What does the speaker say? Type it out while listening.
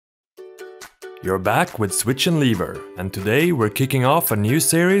You're back with Switch and Lever, and today we're kicking off a new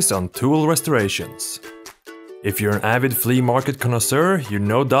series on tool restorations. If you're an avid flea market connoisseur, you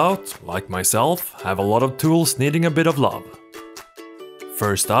no doubt, like myself, have a lot of tools needing a bit of love.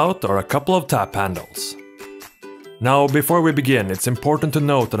 First out are a couple of tap handles. Now, before we begin, it's important to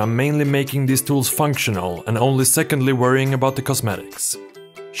note that I'm mainly making these tools functional and only secondly worrying about the cosmetics.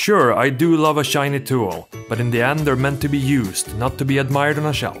 Sure, I do love a shiny tool, but in the end they're meant to be used, not to be admired on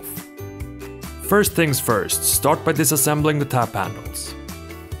a shelf. First things first, start by disassembling the tap handles.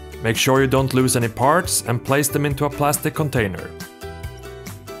 Make sure you don't lose any parts and place them into a plastic container.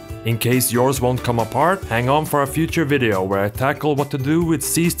 In case yours won't come apart, hang on for a future video where I tackle what to do with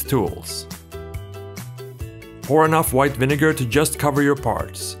seized tools. Pour enough white vinegar to just cover your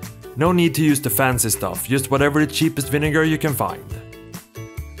parts. No need to use the fancy stuff, just whatever the cheapest vinegar you can find.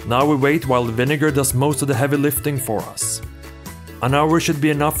 Now we wait while the vinegar does most of the heavy lifting for us. An hour should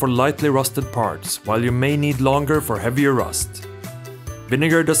be enough for lightly rusted parts, while you may need longer for heavier rust.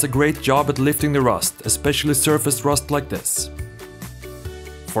 Vinegar does a great job at lifting the rust, especially surface rust like this.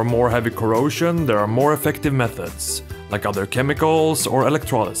 For more heavy corrosion, there are more effective methods, like other chemicals or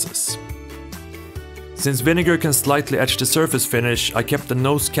electrolysis. Since vinegar can slightly etch the surface finish, I kept the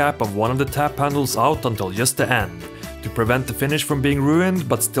nose cap of one of the tap handles out until just the end, to prevent the finish from being ruined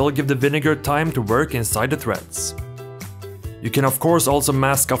but still give the vinegar time to work inside the threads. You can of course also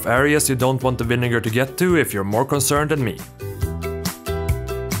mask off areas you don't want the vinegar to get to if you're more concerned than me.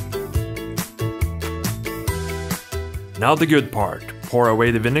 Now the good part. Pour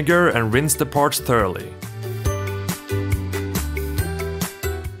away the vinegar and rinse the parts thoroughly.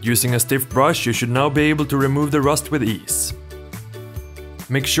 Using a stiff brush, you should now be able to remove the rust with ease.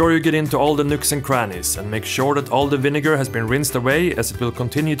 Make sure you get into all the nooks and crannies and make sure that all the vinegar has been rinsed away, as it will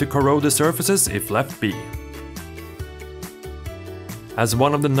continue to corrode the surfaces if left be. As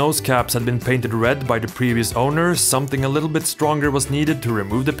one of the nose caps had been painted red by the previous owner, something a little bit stronger was needed to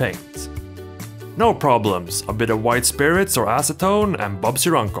remove the paint. No problems, a bit of white spirits or acetone and Bob's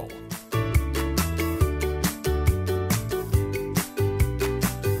your uncle.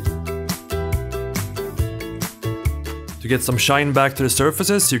 To get some shine back to the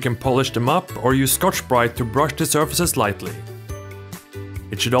surfaces, you can polish them up or use Scotch-Brite to brush the surfaces lightly.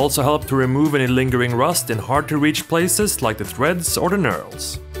 It should also help to remove any lingering rust in hard-to-reach places like the threads or the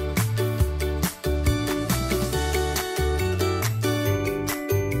knurls.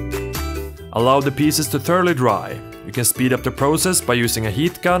 Allow the pieces to thoroughly dry. You can speed up the process by using a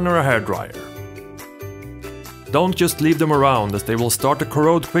heat gun or a hairdryer. Don't just leave them around, as they will start to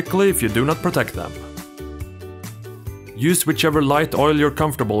corrode quickly if you do not protect them. Use whichever light oil you're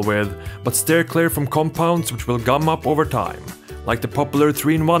comfortable with, but steer clear from compounds which will gum up over time, like the popular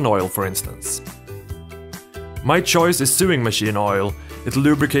 3-in-1 oil for instance. My choice is sewing machine oil. It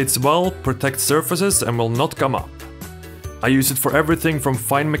lubricates well, protects surfaces and will not gum up. I use it for everything from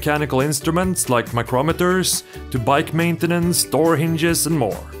fine mechanical instruments like micrometers to bike maintenance, door hinges and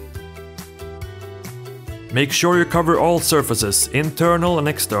more. Make sure you cover all surfaces, internal and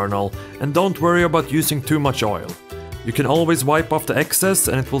external, and don't worry about using too much oil. You can always wipe off the excess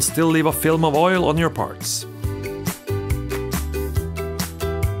and it will still leave a film of oil on your parts.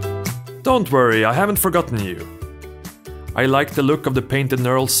 Don't worry, I haven't forgotten you. I like the look of the painted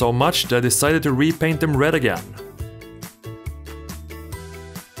knurls so much that I decided to repaint them red again.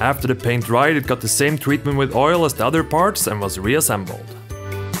 After the paint dried, it got the same treatment with oil as the other parts and was reassembled.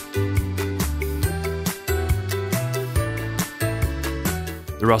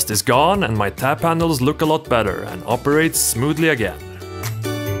 The rust is gone and my tap handles look a lot better and operate smoothly again.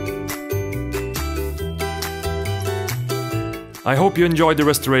 I hope you enjoyed the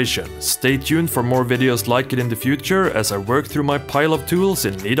restoration. Stay tuned for more videos like it in the future as I work through my pile of tools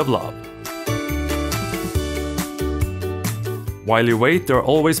in need of love. While you wait, there are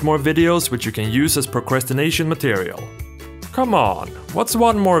always more videos which you can use as procrastination material. Come on, what's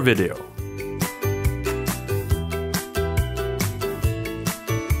one more video?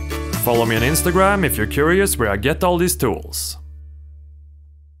 Follow me on Instagram if you're curious where I get all these tools.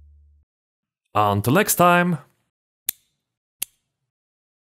 Until next time!